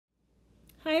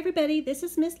Hi everybody, this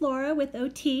is Miss Laura with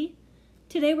OT.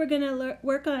 Today we're going to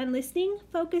work on listening,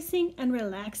 focusing, and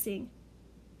relaxing.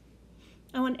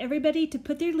 I want everybody to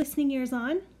put their listening ears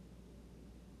on.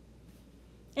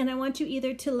 And I want you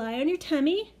either to lie on your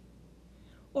tummy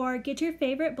or get your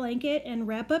favorite blanket and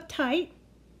wrap up tight,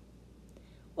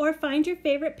 or find your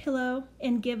favorite pillow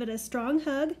and give it a strong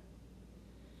hug,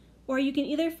 or you can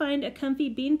either find a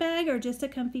comfy beanbag or just a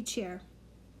comfy chair.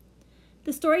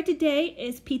 The story today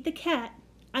is Pete the Cat,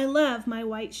 I Love My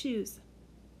White Shoes.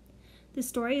 The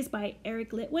story is by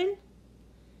Eric Litwin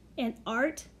and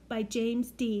art by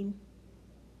James Dean.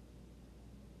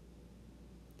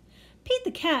 Pete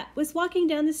the Cat was walking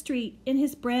down the street in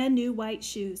his brand new white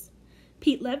shoes.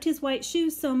 Pete loved his white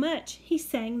shoes so much he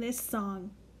sang this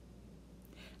song.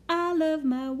 I love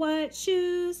my white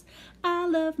shoes, I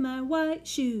love my white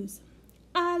shoes,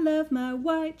 I love my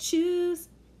white shoes.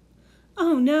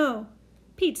 Oh no!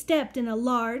 Pete stepped in a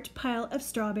large pile of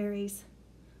strawberries.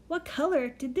 What color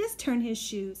did this turn his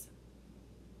shoes?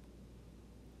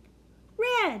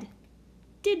 Red!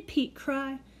 Did Pete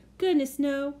cry? Goodness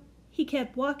no. He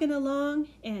kept walking along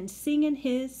and singing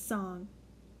his song.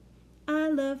 I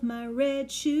love my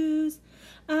red shoes,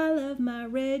 I love my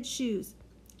red shoes,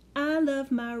 I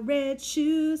love my red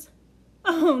shoes.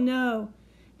 Oh no!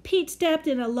 Pete stepped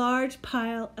in a large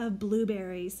pile of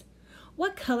blueberries.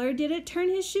 What color did it turn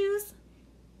his shoes?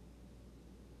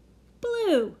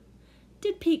 Blue!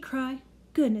 Did Pete cry?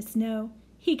 Goodness no.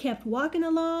 He kept walking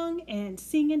along and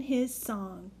singing his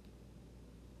song.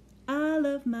 I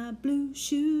love my blue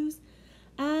shoes,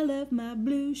 I love my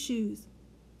blue shoes,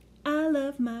 I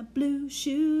love my blue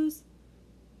shoes.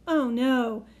 Oh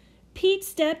no! Pete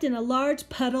stepped in a large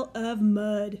puddle of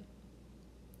mud.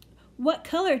 What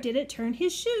color did it turn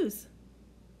his shoes?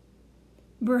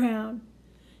 Brown.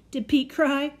 Did Pete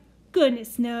cry?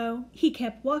 Goodness no. He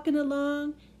kept walking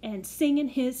along and singing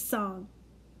his song.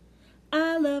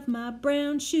 I love my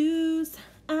brown shoes,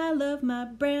 I love my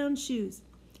brown shoes,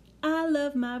 I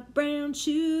love my brown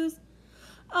shoes.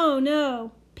 Oh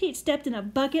no! Pete stepped in a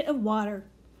bucket of water,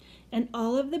 and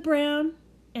all of the brown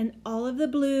and all of the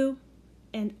blue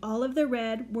and all of the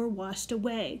red were washed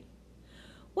away.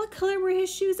 What color were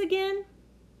his shoes again?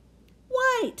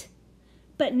 White!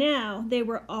 But now they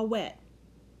were all wet.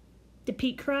 Did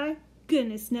Pete cry?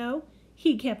 Goodness no.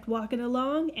 He kept walking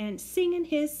along and singing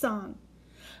his song.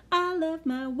 I love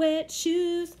my wet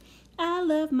shoes, I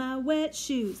love my wet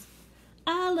shoes,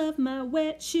 I love my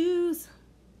wet shoes.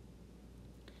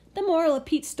 The moral of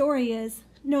Pete's story is,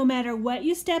 no matter what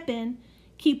you step in,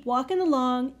 keep walking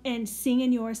along and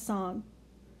singing your song.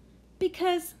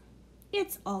 Because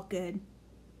it's all good.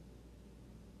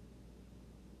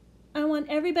 I want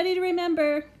everybody to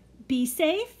remember, be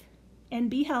safe and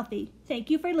be healthy. Thank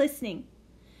you for listening.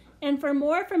 And for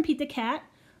more from Pete the Cat,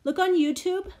 look on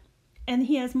YouTube, and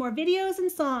he has more videos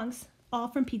and songs, all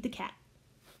from Pete the Cat.